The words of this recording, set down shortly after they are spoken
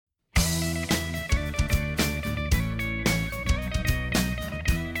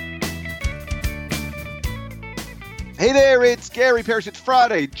Hey there, it's Gary Parrish. It's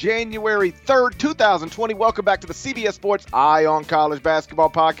Friday, January 3rd, 2020. Welcome back to the CBS Sports Eye on College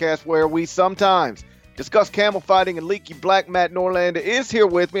Basketball podcast, where we sometimes discuss camel fighting, and leaky black Matt Norlander is here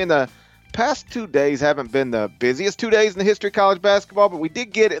with me. And the past 2 days haven't been the busiest 2 days in the history of college basketball, but we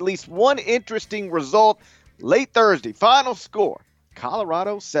did get at least one interesting result late Thursday. Final score,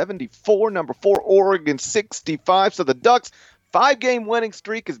 Colorado 74, number 4, Oregon 65. So the Ducks' 5-game winning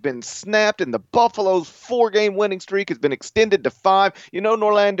streak has been snapped, and the Buffalo's 4-game winning streak has been extended to 5. You know,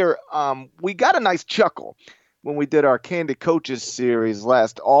 Norlander, we got a nice chuckle when we did our Candid Coaches series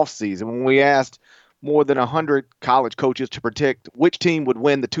last offseason, when we asked more than 100 college coaches to predict which team would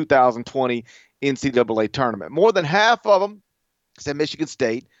win the 2020 NCAA tournament. More than half of them said Michigan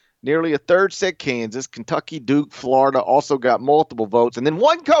State. Nearly a third said Kansas. Kentucky, Duke, Florida also got multiple votes. And then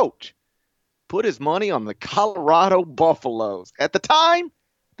one coach put his money on the Colorado Buffaloes. At the time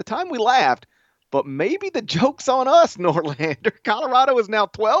we laughed, but maybe the joke's on us, Norlander. Colorado is now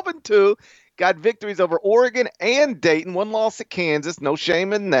 12-2, got victories over Oregon and Dayton, one loss at Kansas, no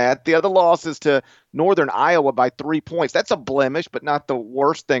shame in that. The other loss is to Northern Iowa by 3 points. That's a blemish, but not the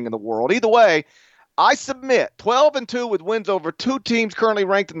worst thing in the world. Either way, I submit 12-2 with wins over 2 teams currently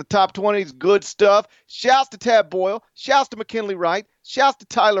ranked in the top 20 is good stuff. Shouts to Tad Boyle. Shouts to McKinley Wright. Shouts to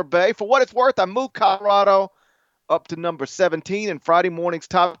Tyler Bay. For what it's worth, I moved Colorado up to number 17 in Friday morning's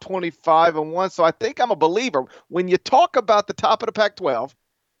top 25-1. So I think I'm a believer. When you talk about the top of the Pac-12,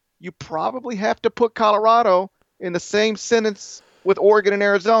 you probably have to put Colorado in the same sentence with Oregon and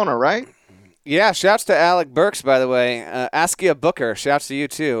Arizona, right? Yeah, shouts to Alec Burks, by the way. Askia Booker, shouts to you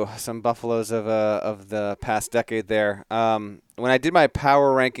too. Some Buffaloes of the past decade there. When I did my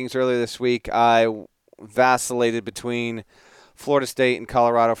power rankings earlier this week, I vacillated between Florida State and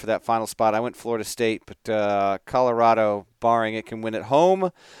Colorado for that final spot. I went Florida State, but Colorado, barring it can win at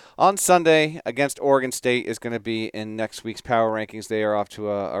home on Sunday against Oregon State, is going to be in next week's power rankings. They are off to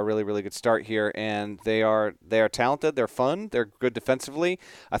a really, really good start here, and they are talented. They're fun. They're good defensively.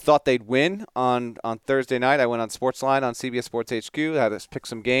 I thought they'd win on Thursday night. I went on Sportsline on CBS Sports HQ. I had to pick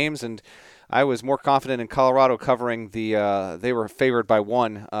some games, and I was more confident in Colorado covering the they were favored by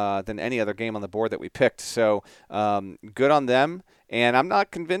 1 than any other game on the board that we picked. So good on them. And I'm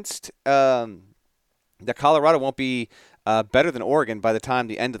not convinced that Colorado won't be better than Oregon by the time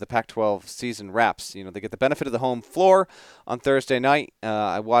the end of the Pac-12 season wraps. You know, they get the benefit of the home floor on Thursday night.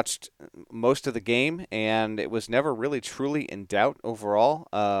 I watched most of the game, and it was never really truly in doubt overall.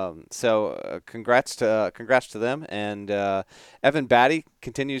 So congrats to them. And Evan Batty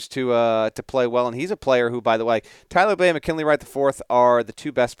continues to play well, and he's a player who, by the way, Tyler Bay and McKinley Wright IV are the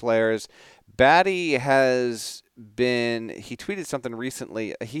 2 best players. Batty he tweeted something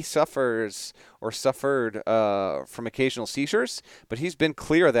recently. He suffered from occasional seizures, but he's been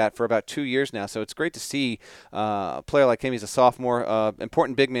clear of that for about 2 years now. So it's great to see a player like him. He's a sophomore,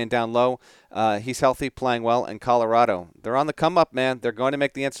 important big man down low. He's healthy, playing well, and Colorado, they're on the come up, man. They're going to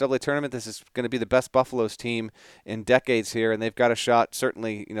make the NCAA tournament. This is going to be the best Buffaloes team in decades here, and they've got a shot,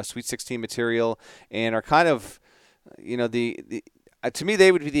 certainly, Sweet 16 material, and are kind of, to me,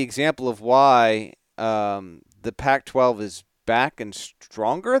 they would be the example of why the Pac-12 is back and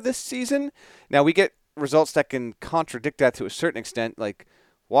stronger this season. Now, we get results that can contradict that to a certain extent, like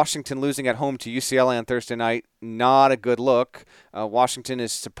Washington losing at home to UCLA on Thursday night, not a good look. Washington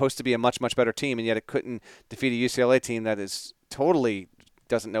is supposed to be a much, much better team, and yet it couldn't defeat a UCLA team that is totally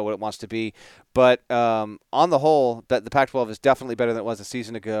doesn't know what it wants to be. But on the whole, the Pac-12 is definitely better than it was a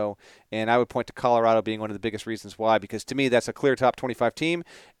season ago, and I would point to Colorado being one of the biggest reasons why, because to me that's a clear top 25 team,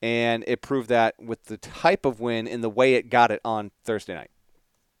 and it proved that with the type of win in the way it got it on Thursday night.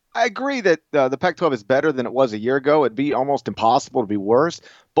 I agree that the Pac-12 is better than it was a year ago. It'd be almost impossible to be worse,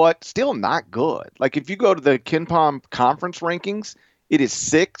 but still not good. Like if you go to the KenPom conference rankings, it is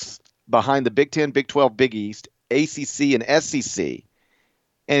 6th behind the Big 10, Big 12, Big East, ACC, and SEC.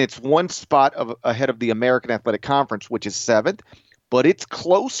 And it's 1 spot ahead of the American Athletic Conference, which is 7th. But it's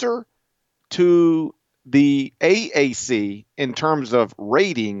closer to the AAC in terms of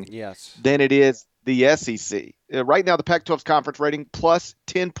rating than it is the SEC. Right now, the Pac-12's conference rating plus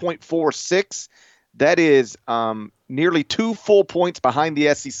 10.46. That is nearly 2 full points behind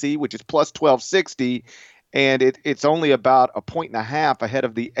the SEC, which is plus 1260. And it's only about a 1.5 ahead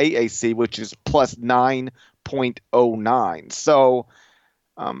of the AAC, which is plus 9.09. So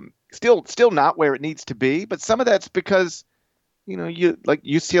still not where it needs to be, but some of that's because you like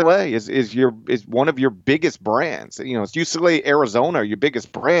UCLA is one of your biggest brands. It's UCLA, Arizona are your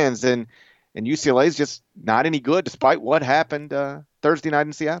biggest brands, and UCLA is just not any good despite what happened Thursday night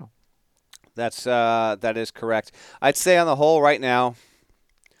in Seattle. That is correct. I'd say on the whole right now,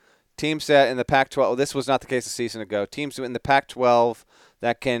 teams that in the Pac-12, well, this was not the case a season ago, teams in the Pac-12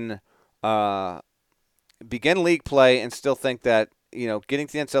 that can begin league play and still think that, getting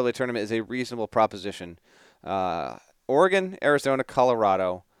to the NCAA tournament is a reasonable proposition. Oregon, Arizona,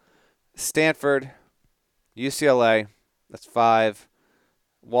 Colorado, Stanford, UCLA, that's 5.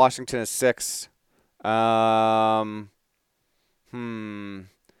 Washington is 6. And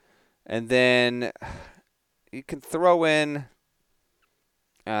then you can throw in,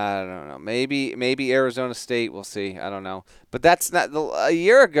 I don't know, maybe Arizona State. We'll see. I don't know. But that's not. A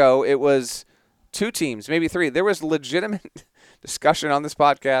year ago, it was 2 teams, maybe 3. There was legitimate discussion on this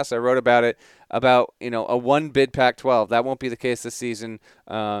podcast. I wrote about it, about a one-bid Pac-12. That won't be the case this season.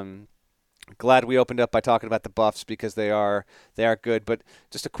 Glad we opened up by talking about the Buffs because they are good. But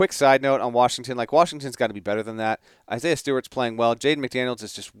just a quick side note on Washington. Washington's got to be better than that. Isaiah Stewart's playing well. Jaden McDaniels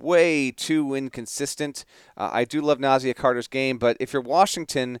is just way too inconsistent. I do love Nazia Carter's game, but if you're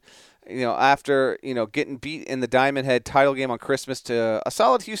Washington, after getting beat in the Diamond Head title game on Christmas to a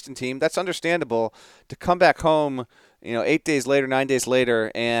solid Houston team, that's understandable. To come back home, 8 days later, 9 days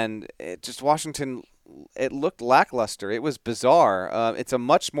later, and Washington, it looked lackluster. It was bizarre. It's a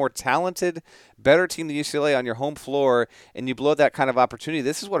much more talented, better team than UCLA on your home floor, and you blow that kind of opportunity.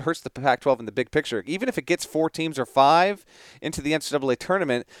 This is what hurts the Pac-12 in the big picture. Even if it gets 4 teams or 5 into the NCAA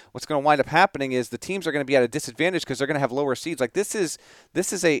tournament, what's going to wind up happening is the teams are going to be at a disadvantage because they're going to have lower seeds. This is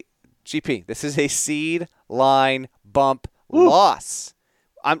a GP. This is a seed line bump loss.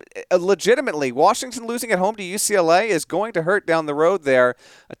 Legitimately, Washington losing at home to UCLA is going to hurt down the road there,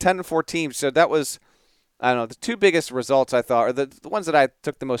 a 10-4 team. So that was, I don't know, the 2 biggest results I thought, or the ones that I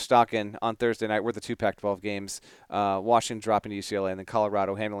took the most stock in on Thursday night were the 2 Pac-12 games, Washington dropping to UCLA and then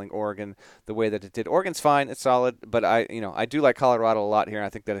Colorado handling Oregon the way that it did. Oregon's fine, it's solid, but I do like Colorado a lot here, and I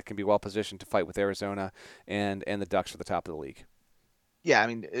think that it can be well positioned to fight with Arizona and the Ducks for the top of the league. Yeah, I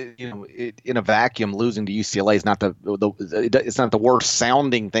mean, in a vacuum, losing to UCLA is not it's not the worst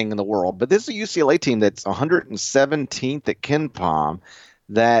sounding thing in the world. But this is a UCLA team that's 117th at KenPom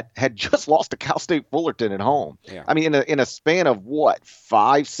that had just lost to Cal State Fullerton at home. Yeah. I mean, in a span of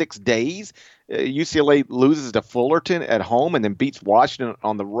 5-6 days, UCLA loses to Fullerton at home and then beats Washington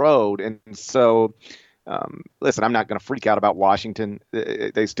on the road, and so. Listen, I'm not going to freak out about Washington.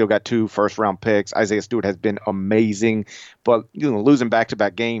 They still got 2 first-round picks. Isaiah Stewart has been amazing, but losing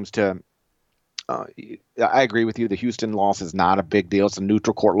back-to-back games to I agree with you. The Houston loss is not a big deal. It's a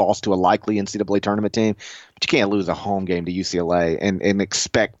neutral court loss to a likely NCAA tournament team, but you can't lose a home game to UCLA and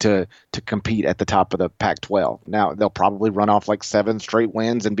expect to compete at the top of the Pac-12. Now, they'll probably run off 7 straight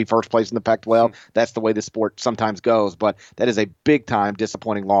wins and be first place in the Pac-12. That's the way the sport sometimes goes, but that is a big-time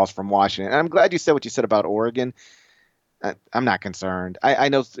disappointing loss from Washington. And I'm glad you said what you said about Oregon. I'm not concerned. I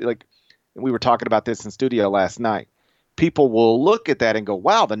know, we were talking about this in studio last night. People will look at that and go,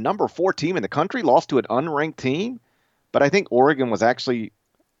 wow, the number 4 team in the country lost to an unranked team. But I think Oregon was actually,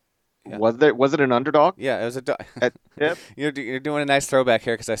 was it an underdog? Yeah, it was yep. You're doing a nice throwback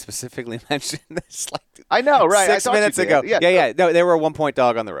here because I specifically mentioned this I know, right? 6 minutes ago. Yeah. No, they were a 1-point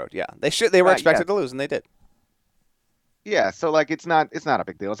dog on the road. Yeah, they were expected to lose, and they did. Yeah, so it's not a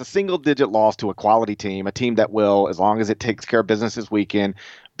big deal. It's a single-digit loss to a quality team, a team that will, as long as it takes care of business this weekend,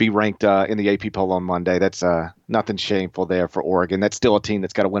 be ranked in the AP poll on Monday. That's nothing shameful there for Oregon. That's still a team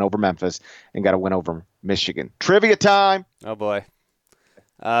that's got to win over Memphis and got to win over Michigan. Trivia time. Oh boy,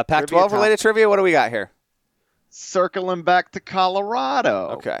 Pac-12 related trivia. What do we got here? Circling back to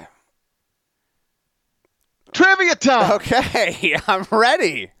Colorado. Okay. Trivia time. Okay, I'm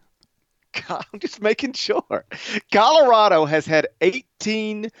ready. I'm just making sure. Colorado has had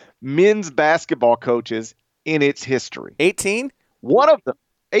 18 men's basketball coaches in its history. 18? One of them,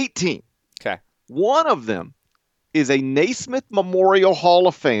 18. Okay. One of them is a Naismith Memorial Hall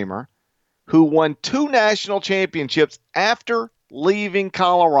of Famer who won 2 national championships after leaving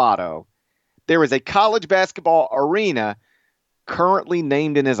Colorado. There is a college basketball arena currently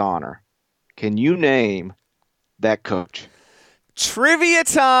named in his honor. Can you name that coach? Trivia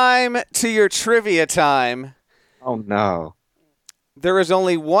time to your trivia time. Oh, no. There is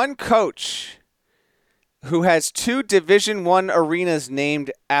only one coach who has 2 Division I arenas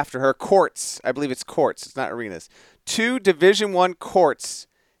named after her. Courts. I believe it's courts. It's not arenas. 2 Division I courts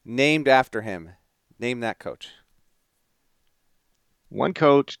named after him. Name that coach. One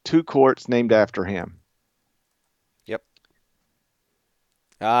coach, 2 courts named after him. Yep.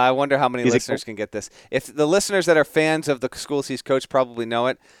 I wonder how many listeners can get this. If the listeners that are fans of the schools he's coached probably know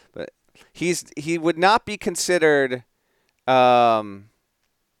it, but he would not be considered like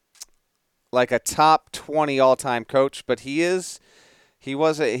a top 20 all-time coach, but he was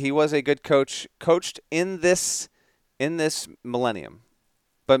a good coach, coached in this millennium.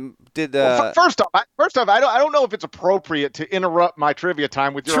 But did first off, I don't know if it's appropriate to interrupt my trivia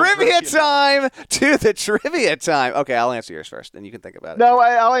time with your trivia time to the trivia time. Okay, I'll answer yours first, and you can think about it. No,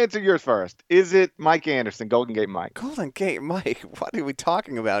 I'll answer yours first. Is it Mike Anderson, Golden Gate Mike? Golden Gate Mike. What are we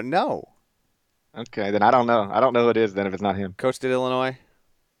talking about? No. Okay, then I don't know. I don't know who it is then if it's not him. Coached at Illinois.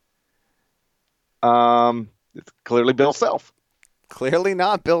 It's clearly Bill Self. Clearly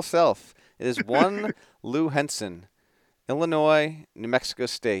not Bill Self. It is one Lou Henson. Illinois, New Mexico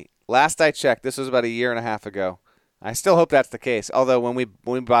State. Last I checked, this was about a year and a half ago. I still hope that's the case. Although when we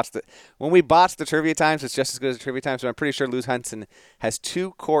botched the trivia times, it's just as good as the trivia times. So I'm pretty sure Lou Henson has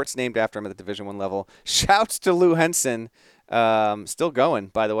 2 courts named after him at the Division I level. Shouts to Lou Henson. Still going,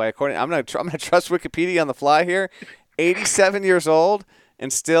 by the way. I'm gonna trust Wikipedia on the fly here. 87 years old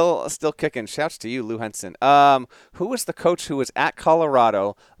and still kicking. Shouts to you, Lou Henson. Who was the coach who was at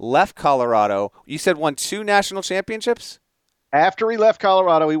Colorado, left Colorado? You said won 2 national championships? After he left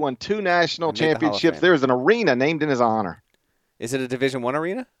Colorado, he won 2 national championships. There's an arena named in his honor. Is it a Division I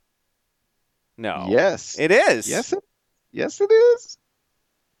arena? No. Yes. It is. Yes, it is.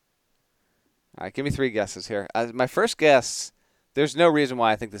 All right, give me 3 guesses here. My first guess, there's no reason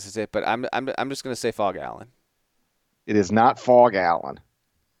why I think this is it, but I'm just going to say Fog Allen. It is not Fog Allen.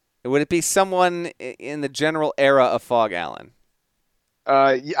 Would it be someone in the general era of Fog Allen?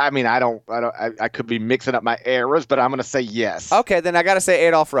 I mean, I could be mixing up my eras, but I'm going to say yes. Okay, then I got to say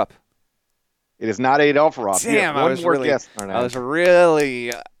Adolph Rupp. It is not Adolph Rupp. Damn, I was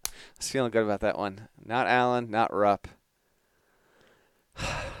feeling good about that one. Not Allen, not Rupp.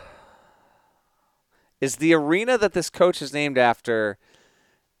 Is the arena that this coach is named after,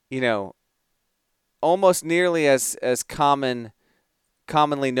 almost nearly as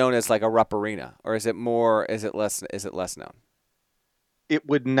commonly known as like a Rupp Arena, or is it less known? It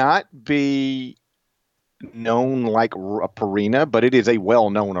would not be known like Rupp Arena, but it is a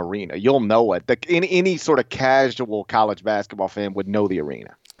well-known arena. You'll know it. Any sort of casual college basketball fan would know the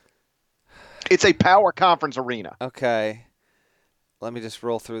arena. It's a power conference arena. Okay. Let me just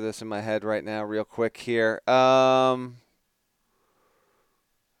roll through this in my head right now real quick here. A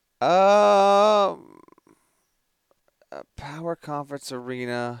power conference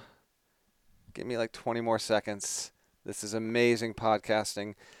arena. Give me like 20 more seconds. This is amazing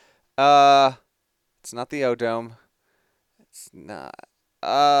podcasting. It's not the O-Dome. It's not.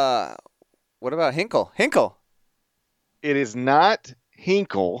 What about Hinkle? Hinkle. It is not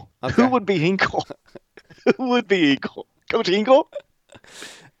Hinkle. Okay. Who would be Hinkle? Who would be Hinkle? Coach Hinkle?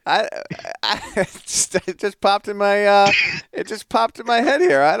 It just popped in my head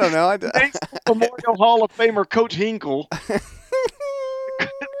here. I don't know. Memorial Hall of Famer Coach Hinkle.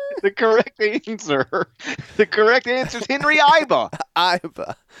 The correct answer is Henry Iba.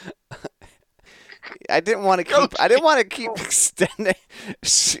 Iba. I didn't want to keep extending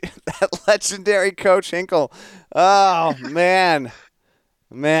that legendary Coach Hinkle. Oh man.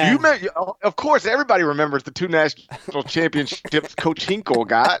 Of course, everybody remembers the 2 national championships Coach Hinkle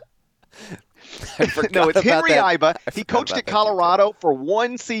got. No, it's Henry Iba. He coached at Colorado for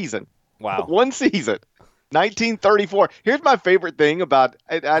 1 season. Wow. 1 season. 1934. Here's my favorite thing about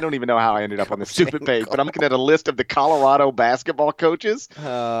I don't even know how I ended up on this stupid page, but I'm looking at a list of the Colorado basketball coaches.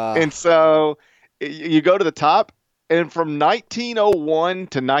 And so you go to the top, and from 1901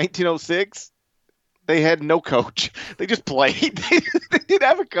 to 1906, they had no coach. They just played. They didn't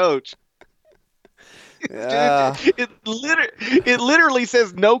have a coach. It literally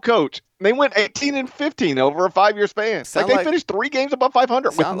says no coach. They went 18-15 over a 5-year span. They finished 3 games above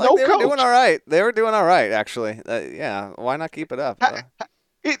 500 with no coach. They were doing all right. They were doing all right, actually. Yeah, why not keep it up?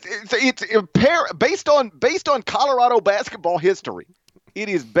 It's based on Colorado basketball history. It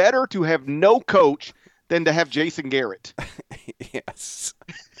is better to have no coach than to have Jason Garrett. Yes.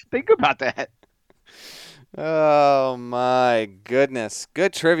 Think about that. Oh my goodness!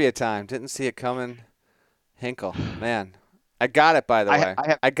 Good trivia time. Didn't see it coming. Hinkle, man. I got it, by the way.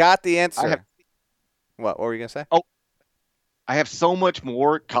 I got the answer. What were you going to say? Oh, I have so much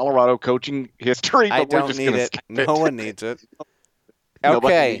more Colorado coaching history, but I don't need it. No one needs it.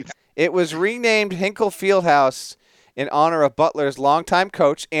 Okay. It was renamed Hinkle Fieldhouse in honor of Butler's longtime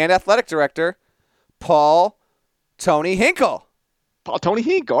coach and athletic director, Paul Tony Hinkle. Paul Tony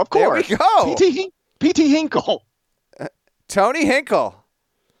Hinkle, of course. There we go. P.T. Hinkle. Tony Hinkle.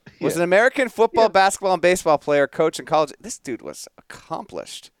 Was an American football, basketball, and baseball player, coach in college. This dude was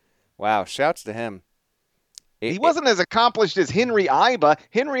accomplished. Wow, shouts to him. He wasn't as accomplished as Henry Iba.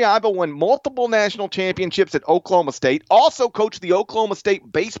 Henry Iba won multiple national championships at Oklahoma State, also coached the Oklahoma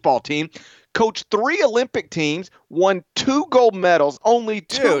State baseball team, coached 3 Olympic teams, won 2 gold medals, only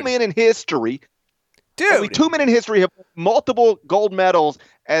 2 men in history. Only two men in history have won multiple gold medals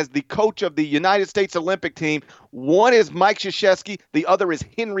as the coach of the United States Olympic team. One is Mike Krzyzewski. The other is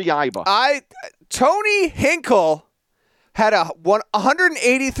Henry Iba. Tony Hinkle had a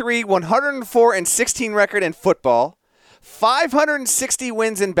 183, 104, and 16 record in football, 560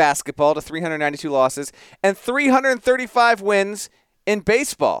 wins in basketball to 392 losses, and 335 wins in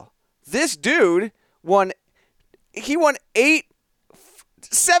baseball. This dude won 17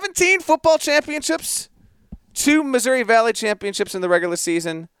 football championships, 2 Missouri Valley championships in the regular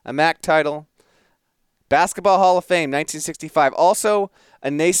season, a MAC title, Basketball Hall of Fame, 1965. Also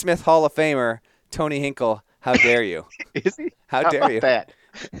a Naismith Hall of Famer, Tony Hinkle. How dare you? Is he? How dare you? That?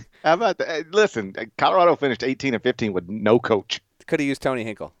 How about that? Listen, Colorado finished 18-15 with no coach. Could have used Tony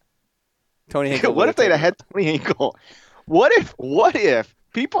Hinkle. Tony Hinkle. What if they'd have had Tony Hinkle? What if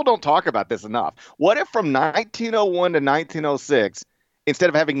people don't talk about this enough? What if from 1901 to 1906, instead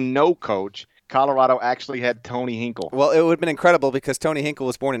of having no coach, Colorado actually had Tony Hinkle? Well, it would have been incredible because Tony Hinkle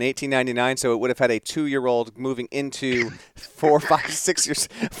was born in 1899, so it would have had a 2-year-old moving into 4, 5, 6 years.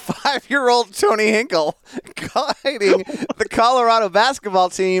 5-year-old Tony Hinkle guiding the Colorado basketball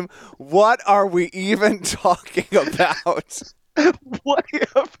team. What are we even talking about? What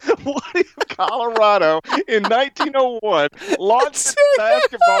if Colorado in 1901 launched a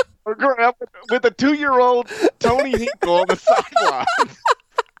basketball program with a 2-year-old Tony Hinkle on the sideline?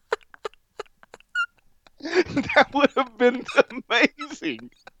 That would have been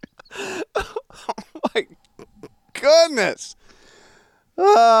amazing. Oh my goodness.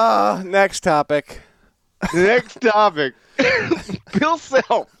 Next topic. Bill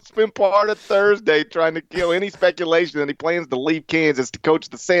Self spent part of Thursday trying to kill any speculation that he plans to leave Kansas to coach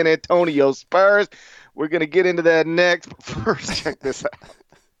the San Antonio Spurs. We're going to get into that next, but first, check this out.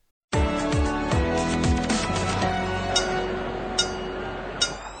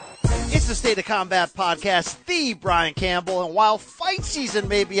 It's the State of Combat Podcast, the Brian Campbell, and while fight season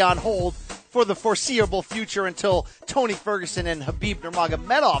may be on hold for the foreseeable future until Tony Ferguson and Khabib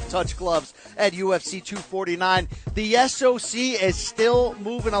Nurmagomedov touch gloves at UFC 249, the SOC is still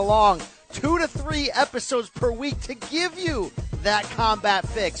moving along. 2 to 3 episodes per week to give you that combat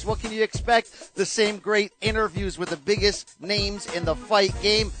fix. What can you expect? The same great interviews with the biggest names in the fight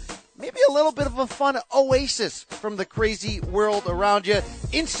game. Maybe a little bit of a fun oasis from the crazy world around you.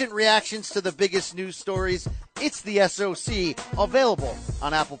 Instant reactions to the biggest news stories. It's the SOC, available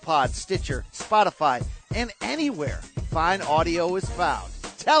on Apple Pod, Stitcher, Spotify, and anywhere fine audio is found.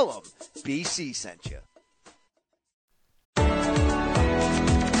 Tell them BC sent you.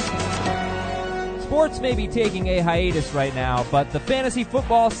 Sports may be taking a hiatus right now, but the fantasy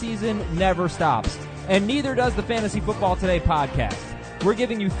football season never stops. And neither does the Fantasy Football Today podcast. We're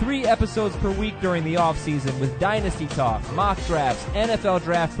giving you 3 episodes per week during the offseason with Dynasty Talk, mock drafts, NFL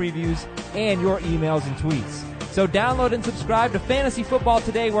draft previews, and your emails and tweets. So download and subscribe to Fantasy Football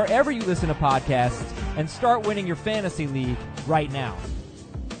Today wherever you listen to podcasts and start winning your fantasy league right now.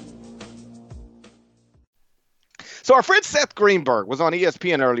 So our friend Seth Greenberg was on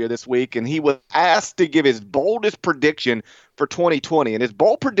ESPN earlier this week, and he was asked to give his boldest prediction for 2020. And his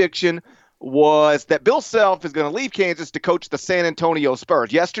bold prediction was that Bill Self is going to leave Kansas to coach the San Antonio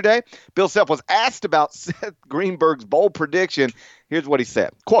Spurs. Yesterday, Bill Self was asked about Seth Greenberg's bold prediction. Here's what he said.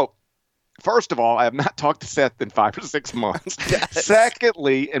 Quote, "First of all, I have not talked to Seth in 5 or 6 months. Yes.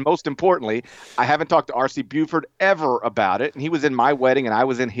 Secondly, and most importantly, I haven't talked to R.C. Buford ever about it. And he was in my wedding and I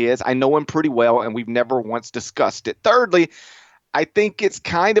was in his. I know him pretty well and we've never once discussed it. Thirdly, I think it's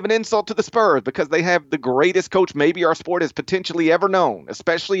kind of an insult to the Spurs because they have the greatest coach maybe our sport has potentially ever known,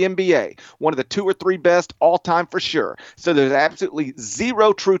 especially NBA. One of the 2 or 3 best all time for sure. So there's absolutely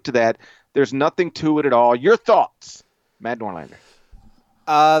zero truth to that. There's nothing to it at all. Your thoughts, Matt Norlander?"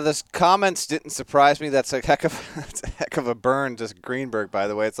 The comments didn't surprise me. That's a heck of a burn to Greenberg, by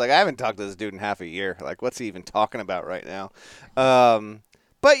the way. It's like I haven't talked to this dude in half a year. Like, what's he even talking about right now?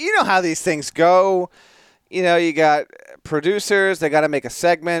 But you know how these things go. You know, you got producers, they got to make a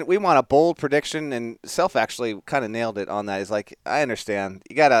segment. We want a bold prediction, and Self actually kind of nailed it on that. He's like, I understand.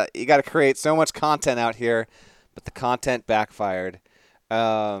 You gotta create so much content out here, but the content backfired.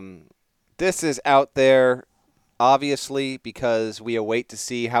 This is out there, obviously, because we await to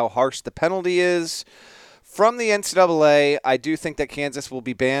see how harsh the penalty is from the NCAA. I do think that Kansas will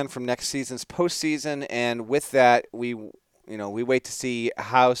be banned from next season's postseason, and with that, we wait to see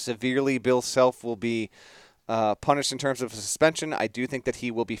how severely Bill Self will be punished in terms of a suspension. I do think that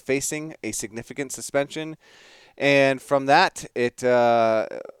he will be facing a significant suspension, and from that,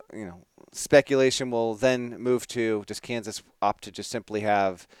 speculation will then move to, does Kansas opt to just simply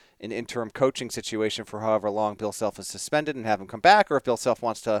have an interim coaching situation for however long Bill Self is suspended and have him come back, or if Bill Self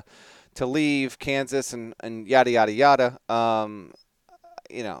wants to to leave Kansas and yada, yada, yada.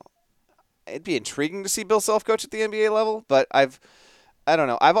 It'd be intriguing to see Bill Self coach at the NBA level, but I don't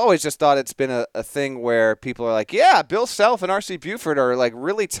know. I've always just thought it's been a thing where people are like, yeah, Bill Self and R.C. Buford are like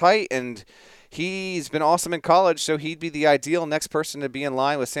really tight, and he's been awesome in college, so he'd be the ideal next person to be in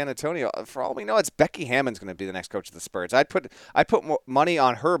line with San Antonio. For all we know, it's Becky Hammon's going to be the next coach of the Spurs. I'd put more money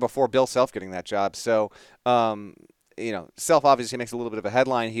on her before Bill Self getting that job. So, Self obviously makes a little bit of a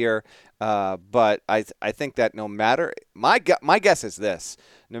headline here, but I think that no matter my guess is this: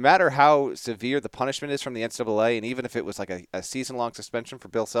 no matter how severe the punishment is from the NCAA, and even if it was like a season-long suspension for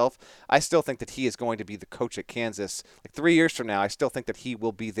Bill Self, I still think that he is going to be the coach at Kansas. Like 3 years from now, I still think that he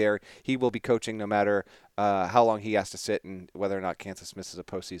will be there. He will be coaching no matter how long he has to sit and whether or not Kansas misses a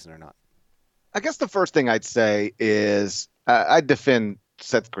postseason or not. I guess the first thing I'd say is I'd defend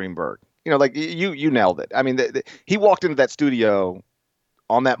Seth Greenberg. Like you nailed it. I mean, he walked into that studio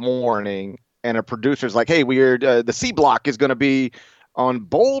on that morning, and a producer's like, "Hey, the C block is going to be on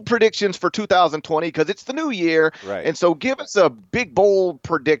bold predictions for 2020 because it's the new year, right? And so give us a big bold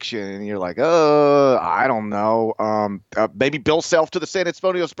prediction." And you're like, I don't know. Maybe Bill Self to the San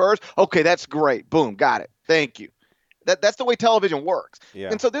Antonio Spurs. Okay, that's great. Boom, got it. Thank you. That's the way television works. Yeah.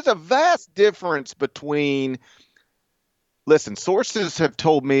 And so there's a vast difference between. Listen, sources have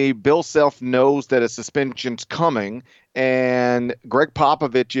told me Bill Self knows that a suspension's coming, and Greg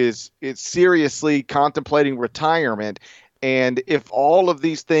Popovich is seriously contemplating retirement. And if all of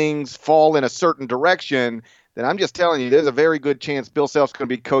these things fall in a certain direction, then I'm just telling you, there's a very good chance Bill Self's going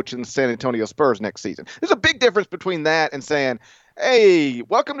to be coaching the San Antonio Spurs next season. There's a big difference between that and saying, hey,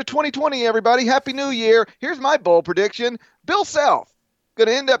 welcome to 2020, everybody. Happy New Year. Here's my bold prediction. Bill Self going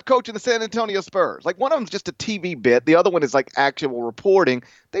to end up coaching the San Antonio Spurs. Like, one of them's just a TV bit. The other one is like actual reporting.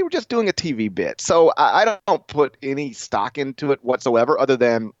 They were just doing a TV bit. So I don't put any stock into it whatsoever, other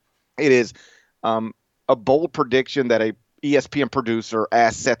than it is a bold prediction that a ESPN producer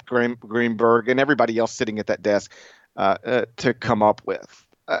asked Seth Greenberg and everybody else sitting at that desk to come up with.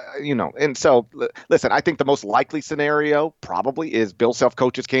 And so, listen, I think the most likely scenario probably is Bill Self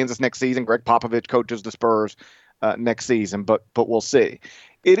coaches Kansas next season. Greg Popovich coaches the Spurs next season, but we'll see.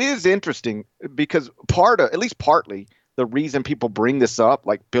 It is interesting because at least partly, the reason people bring this up,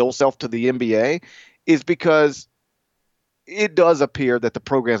 like Bill Self to the NBA, is because it does appear that the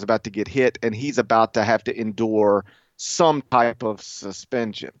program's about to get hit and he's about to have to endure some type of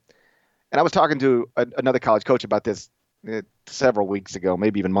suspension. And I was talking to another college coach about this several weeks ago,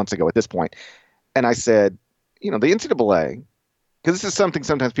 maybe even months ago at this point. And I said, the NCAA, because this is something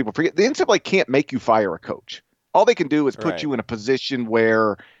sometimes people forget, the NCAA can't make you fire a coach. All they can do is put you in a position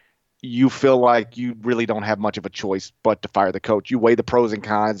where you feel like you really don't have much of a choice but to fire the coach. You weigh the pros and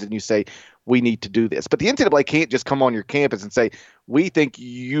cons and you say, we need to do this. But the NCAA can't just come on your campus and say, we think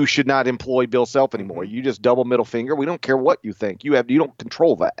you should not employ Bill Self anymore. You just double middle finger. We don't care what you think. You don't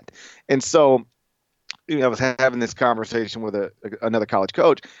control that. And so I was having this conversation with another college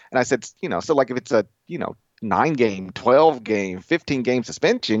coach, and I said, so like if it's a, 9-game, 12-game, 15-game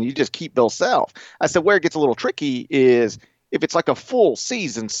suspension, you just keep Bill Self. I said, where it gets a little tricky is if it's like a full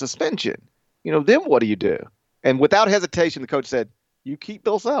season suspension, then what do you do? And without hesitation, the coach said, you keep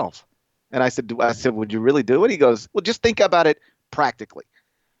Bill Self. And I said, would you really do it? He goes, well, just think about it practically.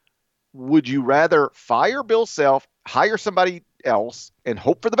 Would you rather fire Bill Self, hire somebody else, and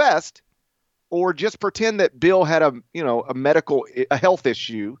hope for the best, or just pretend that Bill had a health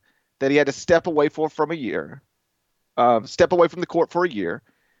issue that he had to step away from a year, step away from the court for a year,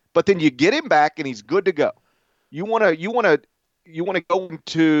 but then you get him back and he's good to go. You want to go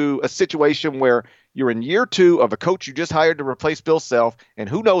into a situation where you're in year 2 of a coach you just hired to replace Bill Self, and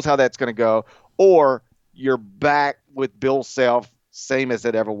who knows how that's going to go, or you're back with Bill Self, same as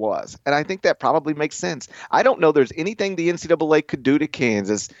it ever was. And I think that probably makes sense. I don't know there's anything the NCAA could do to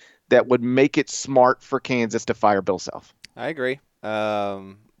Kansas that would make it smart for Kansas to fire Bill Self. I agree.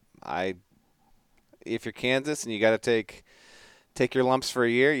 If you're Kansas and you got to take your lumps for a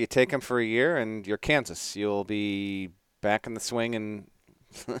year, you take them for a year, and you're Kansas. You'll be back in the swing and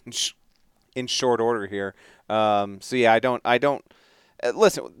in short order here. So yeah, I don't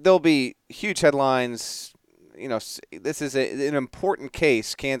listen. There'll be huge headlines. This is an important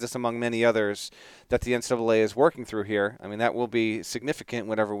case, Kansas among many others, that the NCAA is working through here. I mean, that will be significant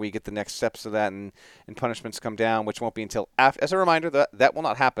whenever we get the next steps of that and punishments come down, which won't be until after. As a reminder, that will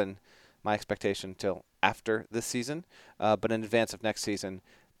not happen, my expectation, till after this season, but in advance of next season.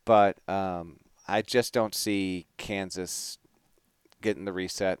 But I just don't see Kansas getting the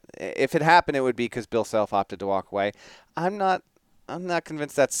reset. If it happened, it would be because Bill Self opted to walk away. I'm not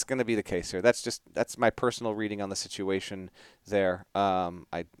convinced that's going to be the case here. That's my personal reading on the situation there.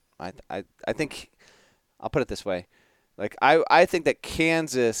 I I think I'll put it this way. Like I think that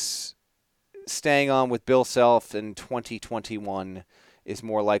Kansas staying on with Bill Self in 2021 is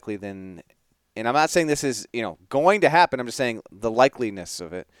more likely than, and I'm not saying this is, going to happen. I'm just saying the likeliness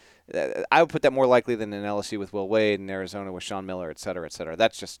of it. I would put that more likely than an LSU with Will Wade and Arizona with Sean Miller, et cetera, et cetera.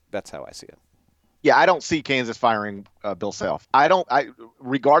 That's how I see it. Yeah, I don't see Kansas firing Bill Self.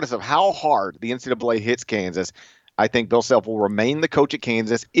 Regardless of how hard the NCAA hits Kansas, I think Bill Self will remain the coach at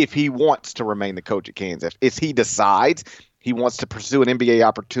Kansas if he wants to remain the coach at Kansas. If he decides he wants to pursue an NBA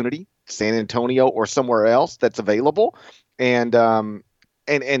opportunity, San Antonio or somewhere else that's available, and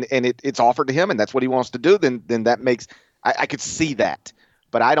it's offered to him, and that's what he wants to do, then that makes I could see that.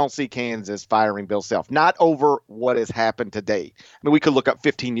 But I don't see Kansas firing Bill Self, not over what has happened to date. I mean, we could look up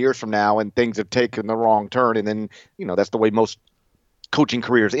 15 years from now and things have taken the wrong turn, and then, that's the way most coaching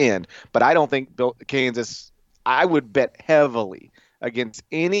careers end. But I don't think Kansas, I would bet heavily against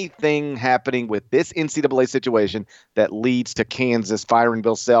anything happening with this NCAA situation that leads to Kansas firing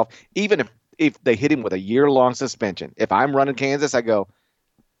Bill Self, even if they hit him with a year-long suspension. If I'm running Kansas, I go,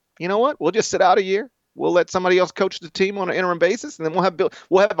 you know what? We'll just sit out a year. We'll let somebody else coach the team on an interim basis, and then we'll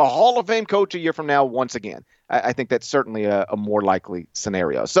have a Hall of Fame coach a year from now once again. I think that's certainly a more likely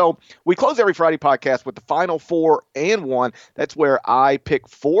scenario. So we close every Friday podcast with the final 4 and 1. That's where I pick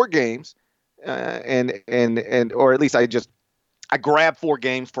 4 games, or at least I grab 4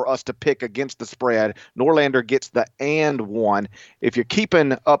 games for us to pick against the spread. Norlander gets the and 1. If you're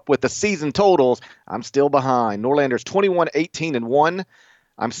keeping up with the season totals, I'm still behind. Norlander's 21-18-1.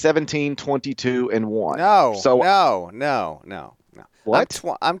 I'm 17-22-1. No. What?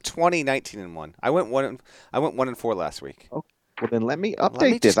 I'm 20-19-1. I went 1-4 last week. Oh, well, then let me update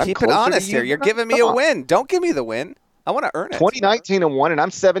Let me this. just keep it honest here. You're giving me a win. Don't give me the win. I want to earn it. 20-19-1, and I'm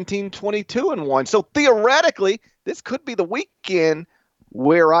 17-22-1. So theoretically, this could be the weekend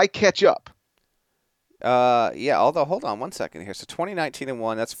where I catch up. Yeah. Although, hold on one second here. So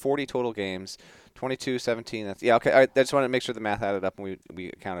 20-19-1. That's 40 total games. 22-17. That's okay. All right, I just wanted to make sure the math added up and we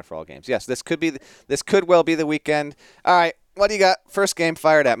accounted for all games. Yes, this could well be the weekend. All right, what do you got? First game,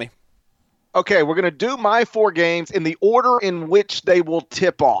 fired at me. Okay, we're going to do my 4 games in the order in which they will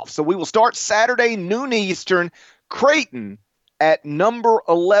tip off. So we will start Saturday, noon Eastern, Creighton at number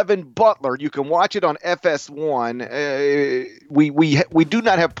 11 Butler. You can watch it on FS1. We do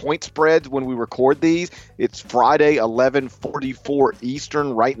not have point spreads when we record these. It's Friday, 11:44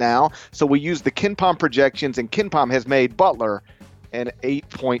 Eastern right now. So we use the KenPom projections, and KenPom has made Butler an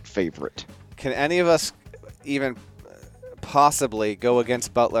 8-point favorite. Can any of us even possibly go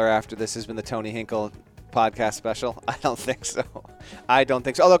against Butler after this has been the Tony Hinkle podcast special? I don't think so.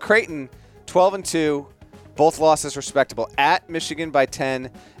 Although Creighton, 12-2. Both losses respectable. At Michigan by 10,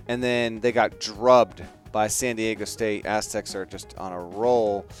 and then they got drubbed by San Diego State. Aztecs are just on a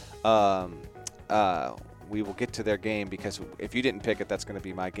roll. We will get to their game because if you didn't pick it, that's going to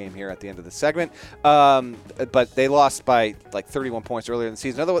be my game here at the end of the segment. But they lost by like 31 points earlier in the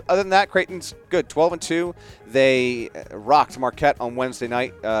season. Other than that, Creighton's good, 12-2. They rocked Marquette on Wednesday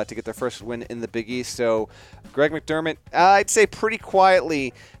night to get their first win in the Big East. So Greg McDermott, I'd say pretty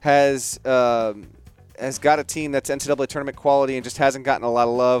quietly has got a team that's NCAA tournament quality and just hasn't gotten a lot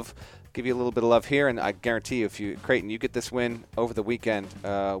of love. Give you a little bit of love here, and I guarantee you, if Creighton, you get this win over the weekend,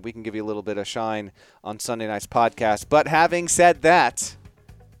 we can give you a little bit of shine on Sunday night's podcast. But having said that,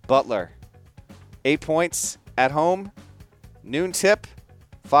 Butler, 8 points at home, noon tip,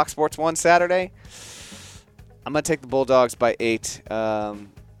 Fox Sports 1 Saturday. I'm going to take the Bulldogs by 8.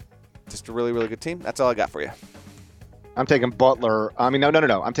 Just a really, really good team. That's all I got for you. I'm taking Butler. I mean,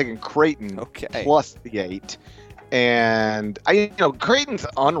 no. I'm taking Creighton plus the 8. And Creighton's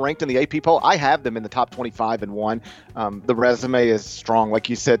unranked in the AP poll. I have them in the top 25-1. The resume is strong, like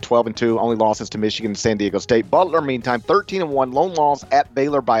you said, 12-2. Only losses to Michigan and San Diego State. Butler, meantime, 13-1. Lone loss at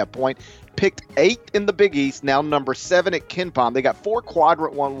Baylor by a point. Picked 8 in the Big East. Now number 7 at KenPom. They got 4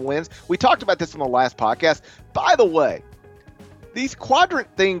 quadrant 1 wins. We talked about this in the last podcast. By the way, these quadrant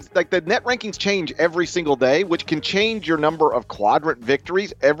things, like the net rankings change every single day, which can change your number of quadrant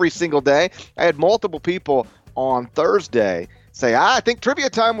victories every single day. I had multiple people on Thursday say, I think Trivia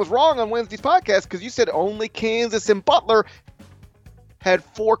Time was wrong on Wednesday's podcast because you said only Kansas and Butler had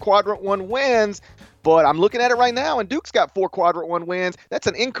 4 quadrant 1 wins. But I'm looking at it right now, and Duke's got 4 quadrant 1 wins. That's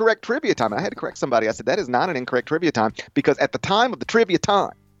an incorrect Trivia Time. I had to correct somebody. I said, that is not an incorrect Trivia Time because at the time of the Trivia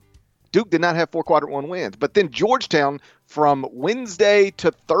Time, Duke did not have 4 quadrant 1 wins. But then Georgetown, from Wednesday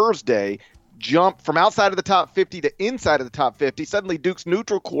to Thursday, jumped from outside of the top 50 to inside of the top 50. Suddenly, Duke's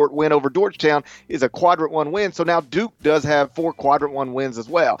neutral court win over Georgetown is a quadrant 1 win. So now Duke does have 4 quadrant 1 wins as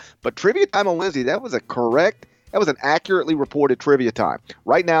well. But Trivia Time on Wednesday, that was a correct That was an accurately reported trivia time.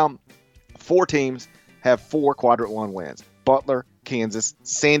 Right now, 4 teams have 4 quadrant 1 wins. Butler, Kansas,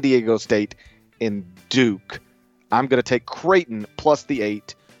 San Diego State, and Duke. I'm going to take Creighton plus the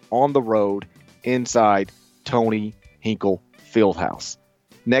 8 on the road inside Tony Hinkle Fieldhouse.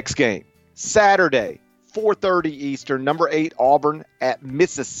 Next game, Saturday, 4:30 Eastern, number 8 Auburn at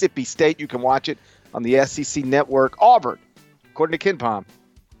Mississippi State. You can watch it on the SEC Network. Auburn, according to KenPom,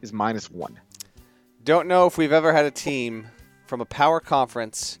 is -1. Don't know if we've ever had a team from a power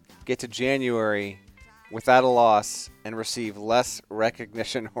conference get to January without a loss and receive less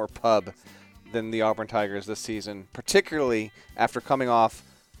recognition or pub than the Auburn Tigers this season, particularly after coming off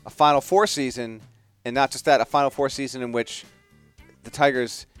a Final Four season, and not just that, a Final Four season in which the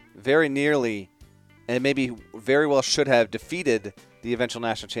Tigers very nearly, and maybe very well should have, defeated the eventual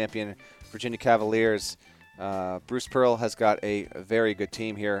national champion Virginia Cavaliers. Bruce Pearl has got a very good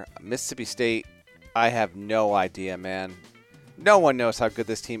team here. Mississippi State, I have no idea, man. No one knows how good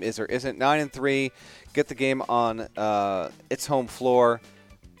this team is or isn't. 9-3, get the game on its home floor.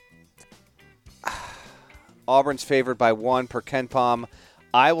 Auburn's favored by 1 per KenPom.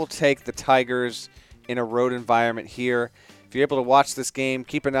 I will take the Tigers in a road environment here. If you're able to watch this game,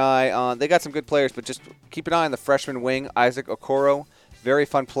 keep an eye on – they got some good players, but just keep an eye on the freshman wing, Isaac Okoro. Very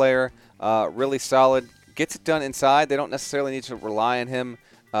fun player, really solid. Gets it done inside. They don't necessarily need to rely on him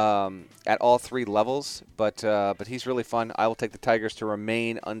at all 3 levels, but he's really fun. I will take the Tigers to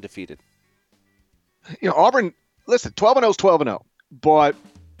remain undefeated. Auburn, listen, 12-0 is 12-0, but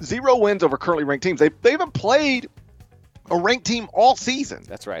 0 wins over currently ranked teams. They haven't played a ranked team all season.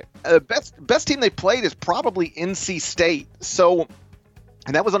 That's right. Best team they played is probably NC State. So,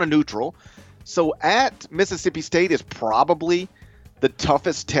 and that was on a neutral. So at Mississippi State is probably the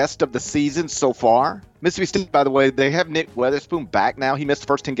toughest test of the season so far. Mississippi State, by the way, they have Nick Weatherspoon back now. He missed the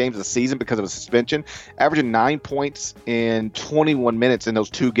first 10 games of the season because of a suspension, averaging 9 points in 21 minutes in those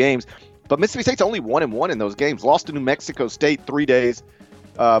 2 games. But Mississippi State's only 1-1 in those games. Lost to New Mexico State 3 days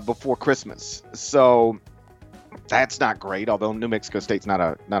before Christmas. So that's not great, although New Mexico State's not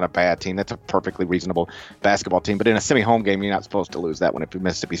a bad team. That's a perfectly reasonable basketball team. But in a semi-home game, you're not supposed to lose that one if you're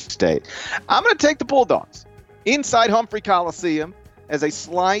Mississippi State. I'm going to take the Bulldogs inside Humphrey Coliseum as a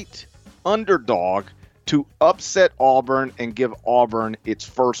slight underdog to upset Auburn and give Auburn its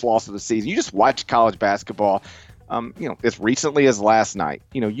first loss of the season. You just watch college basketball, as recently as last night.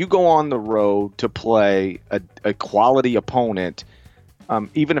 You go on the road to play a quality opponent.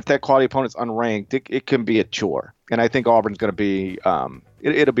 Even if that quality opponent's unranked, it can be a chore. And I think Auburn's going to be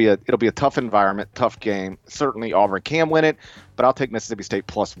it'll be a tough environment, tough game. Certainly Auburn can win it, but I'll take Mississippi State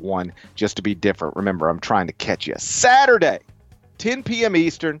 +1 just to be different. Remember, I'm trying to catch you. Saturday, 10 p.m.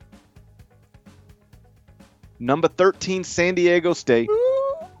 Eastern, number 13 San Diego State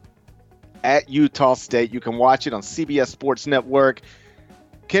at Utah State. You can watch it on CBS Sports Network.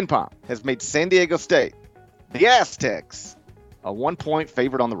 KenPom has made San Diego State, the Aztecs, a 1-point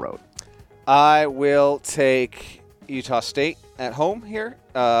favorite on the road. I will take Utah State at home here,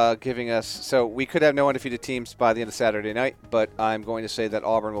 giving us – so we could have no undefeated teams by the end of Saturday night, but I'm going to say that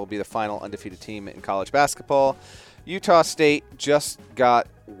Auburn will be the final undefeated team in college basketball. Utah State just got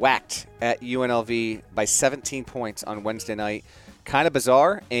whacked at UNLV by 17 points on Wednesday night. Kind of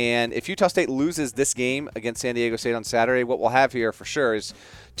bizarre, and if Utah State loses this game against San Diego State on Saturday, what we'll have here for sure is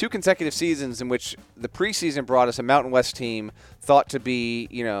 2 consecutive seasons in which the preseason brought us a Mountain West team thought to be,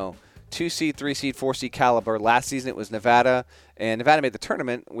 2 seed, 3 seed, 4 seed caliber. Last season it was Nevada, and Nevada made the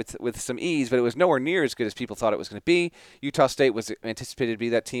tournament with some ease, but it was nowhere near as good as people thought it was going to be. Utah State was anticipated to be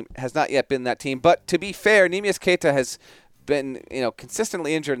that team, has not yet been that team. But to be fair, Neemias Queta has been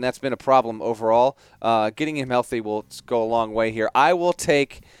consistently injured, and that's been a problem overall. Getting him healthy will go a long way here. I will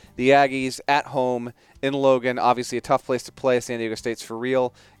take the Aggies at home in Logan. Obviously a tough place to play. San Diego State's for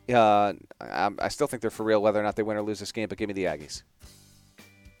real. I still think they're for real whether or not they win or lose this game, but give me the Aggies.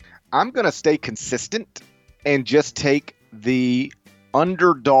 I'm going to stay consistent and just take the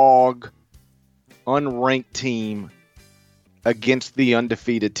underdog, unranked team against the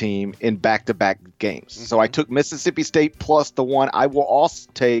undefeated team in back-to-back games. Mm-hmm. So I took Mississippi State +1. I will also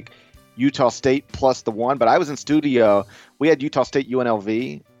take Utah State +1, but I was in studio. We had Utah State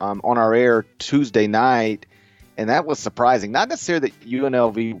UNLV on our air Tuesday night, and that was surprising. Not necessarily that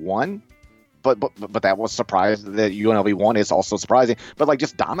UNLV won, but that was surprising. That UNLV won is also surprising, but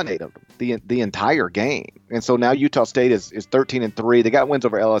just dominated the entire game. And so now Utah State is 13-3. They got wins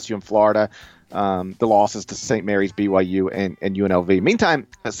over LSU and Florida. The losses to St. Mary's, BYU, and UNLV. Meantime,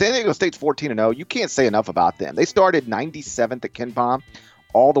 San Diego State's 14-0. You can't say enough about them. They started 97th at KenPom,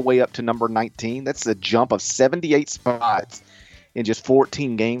 all the way up to number 19. That's a jump of 78 spots in just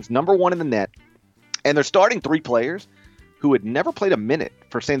 14 games. Number 1 in the net. And they're starting 3 players who had never played a minute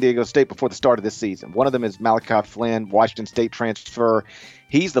for San Diego State before the start of this season. One of them is Malachi Flynn, Washington State transfer.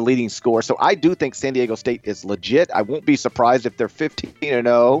 He's the leading scorer. So I do think San Diego State is legit. I won't be surprised if they're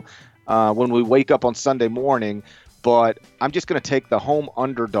 15-0 when we wake up on Sunday morning. But I'm just going to take the home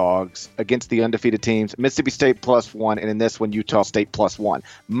underdogs against the undefeated teams. Mississippi State +1, and in this one, Utah State +1.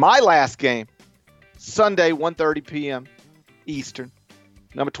 My last game, Sunday, 1:30 p.m. Eastern.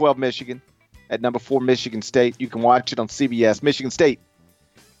 Number 12, Michigan. At number 4, Michigan State. You can watch it on CBS. Michigan State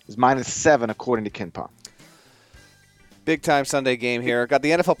is -7 according to KenPom. Big time Sunday game here. Got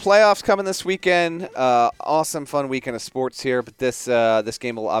the NFL playoffs coming this weekend. Awesome, fun weekend of sports here. But this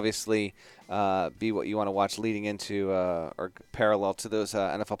game will obviously be what you want to watch leading into or parallel to those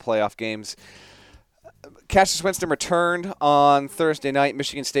NFL playoff games. Cassius Winston returned on Thursday night.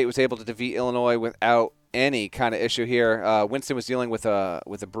 Michigan State was able to defeat Illinois without any kind of issue here. Winston was dealing with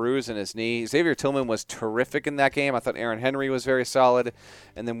a bruise in his knee. Xavier Tillman was terrific in that game. I thought Aaron Henry was very solid.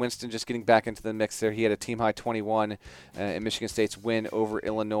 And then Winston just getting back into the mix there. He had a team-high 21 in Michigan State's win over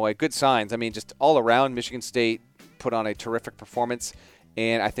Illinois. Good signs. I mean, just all around, Michigan State put on a terrific performance.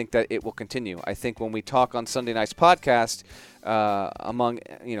 And I think that it will continue. I think when we talk on Sunday night's podcast, among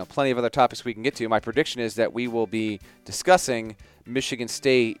plenty of other topics we can get to, my prediction is that we will be discussing Michigan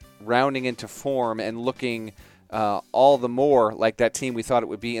State rounding into form and looking all the more like that team we thought it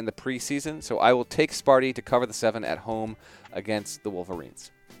would be in the preseason. So I will take Sparty to cover the 7 at home against the Wolverines.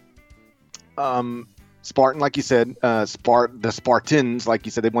 Spartan, like you said, the Spartans, like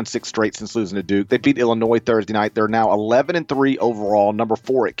you said, they've won 6 straight since losing to Duke. They beat Illinois Thursday night. They're now 11-3 overall, number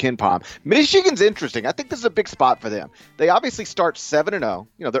 4 at KenPom. Michigan's interesting. I think this is a big spot for them. They obviously start 7-0.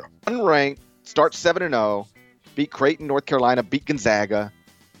 They're unranked, start 7-0, beat Creighton, North Carolina, beat Gonzaga,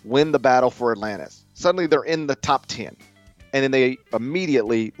 win the battle for Atlantis. Suddenly they're in the top 10, and then they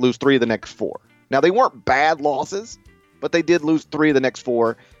immediately lose 3 of the next 4. Now, they weren't bad losses, but they did lose 3 of the next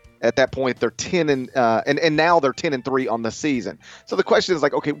 4. At that point, they're 10 and now they're 10-3 on the season. So the question is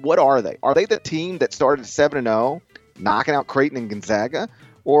okay, what are they? Are they the team that started 7-0, knocking out Creighton and Gonzaga,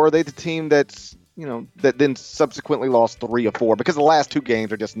 or are they the team that's that then subsequently lost 3 or 4? Because the last 2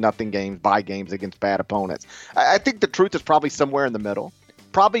 games are just nothing games, bye games against bad opponents. I think the truth is probably somewhere in the middle.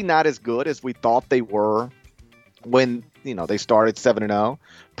 Probably not as good as we thought they were when they started 7-0.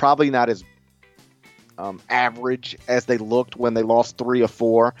 Probably not as average as they looked when they lost 3 or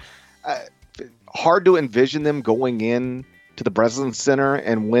 4. Hard to envision them going in to the Breslin Center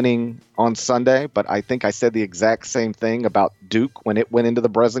and winning on Sunday, but I think I said the exact same thing about Duke when it went into the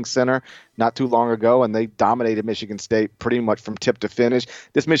Breslin Center not too long ago, and they dominated Michigan State pretty much from tip to finish.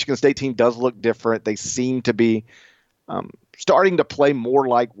 This Michigan State team does look different. They seem to be starting to play more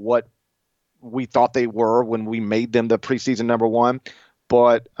like what we thought they were when we made them the preseason number 1.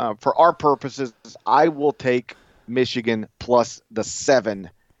 But for our purposes, I will take Michigan plus the 7,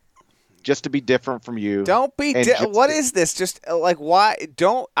 just to be different from you. Don't be. What is this? Just why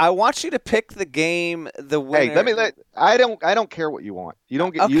don't I want you to pick the game? The winner. Hey, I don't care what you want. You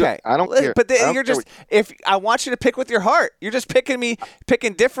don't get. Okay. I don't care. But then you're just. If I want you to pick with your heart, you're just picking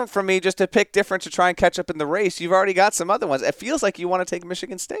different from me, just to pick different to try and catch up in the race. You've already got some other ones. It feels like you want to take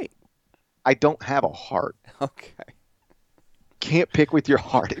Michigan State. I don't have a heart. Okay. Can't pick with your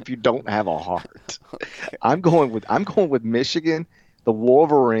heart if you don't have a heart. Okay. I'm going with Michigan, the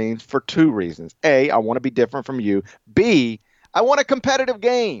Wolverines, for 2 reasons. A, I want to be different from you. B, I want a competitive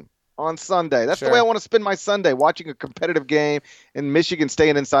game on Sunday. That's the way I want to spend my Sunday, watching a competitive game, and Michigan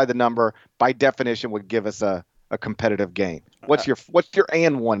staying inside the number by definition would give us a competitive game. What's your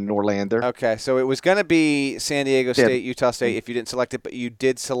and one, Norlander? Okay, so it was going to be San Diego State, Utah State if you didn't select it, but you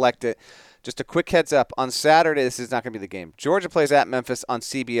did select it. Just a quick heads up, on Saturday, this is not going to be the game. Georgia plays at Memphis on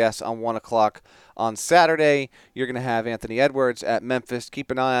CBS on 1 o'clock. On Saturday, you're going to have Anthony Edwards at Memphis. Keep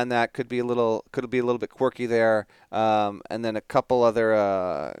an eye on that. Could be a little bit quirky there. And then a couple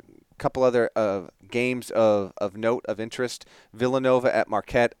other games of note, of interest. Villanova at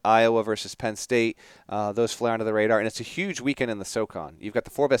Marquette, Iowa versus Penn State. Those fly under the radar. And it's a huge weekend in the SoCon. You've got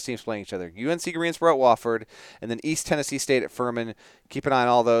the 4 best teams playing each other. UNC Greensboro at Wofford, and then East Tennessee State at Furman. Keep an eye on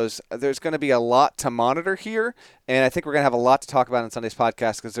all those. There's going to be a lot to monitor here, and I think we're going to have a lot to talk about in Sunday's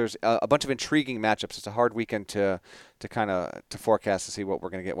podcast because there's a bunch of intriguing matchups. It's a hard weekend to forecast to see what we're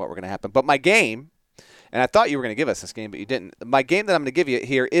going to get, what we're going to happen. But my game, and I thought you were going to give us this game, but you didn't. My game that I'm going to give you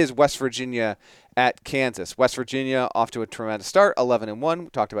here is West Virginia at Kansas. West Virginia off to a tremendous start, 11-1. We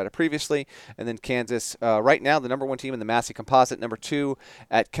talked about it previously. And then Kansas, right now, the number 1 team in the Massey Composite, number 2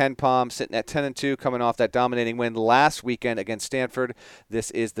 at KenPom, sitting at 10-2, coming off that dominating win last weekend against Stanford. This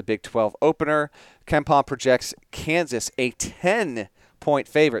is the Big 12 opener. KenPom projects Kansas a 10 point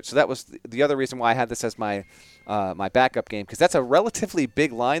favorite. So that was the other reason why I had this as my my backup game, because that's a relatively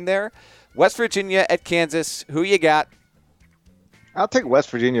big line there. West Virginia at Kansas. Who you got? I'll take West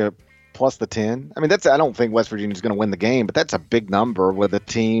Virginia plus the 10. I mean, I don't think West Virginia is going to win the game, but that's a big number with a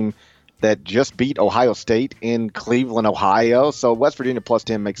team that just beat Ohio State in Cleveland, Ohio. So West Virginia plus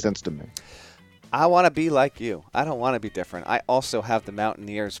 10 makes sense to me. I want to be like you. I don't want to be different. I also have the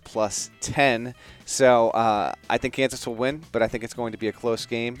Mountaineers plus 10. So I think Kansas will win, but I think it's going to be a close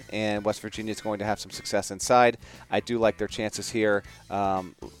game, and West Virginia is going to have some success inside. I do like their chances here.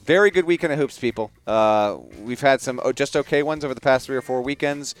 Very good weekend of hoops, people. We've had some just okay ones over the past 3 or 4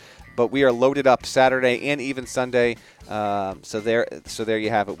 weekends, but we are loaded up Saturday and even Sunday. So there you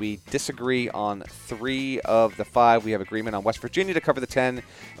have it. We disagree on 3 of the 5. We have agreement on West Virginia to cover the 10,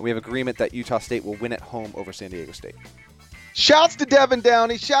 and we have agreement that Utah State will win at home over San Diego State. Shouts to Devin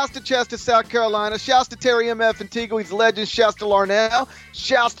Downey. Shouts to Chester, South Carolina. Shouts to Terry M.F. Antigua. He's a legend. Shouts to Larnell.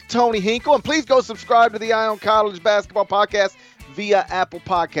 Shouts to Tony Hinkle. And please go subscribe to the Eye on College Basketball Podcast via Apple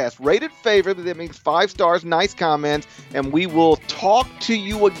Podcasts. Rated favorite. That means 5 stars. Nice comments. And we will talk to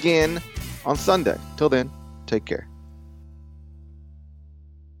you again on Sunday. Till then, take care.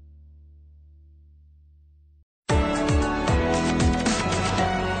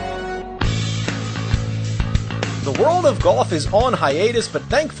 The world of golf is on hiatus, but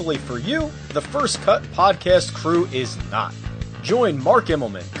thankfully for you, the First Cut podcast crew is not. Join Mark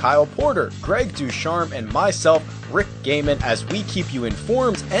Immelman, Kyle Porter, Greg Ducharme, and myself, Rick Gaiman, as we keep you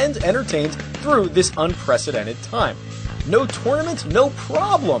informed and entertained through this unprecedented time. No tournament? No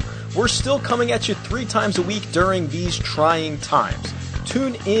problem. We're still coming at you 3 times a week during these trying times.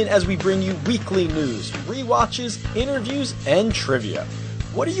 Tune in as we bring you weekly news, rewatches, interviews, and trivia.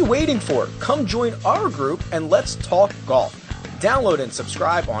 What are you waiting for? Come join our group and let's talk golf. Download and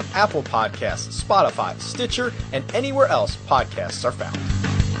subscribe on Apple Podcasts, Spotify, Stitcher, and anywhere else podcasts are found.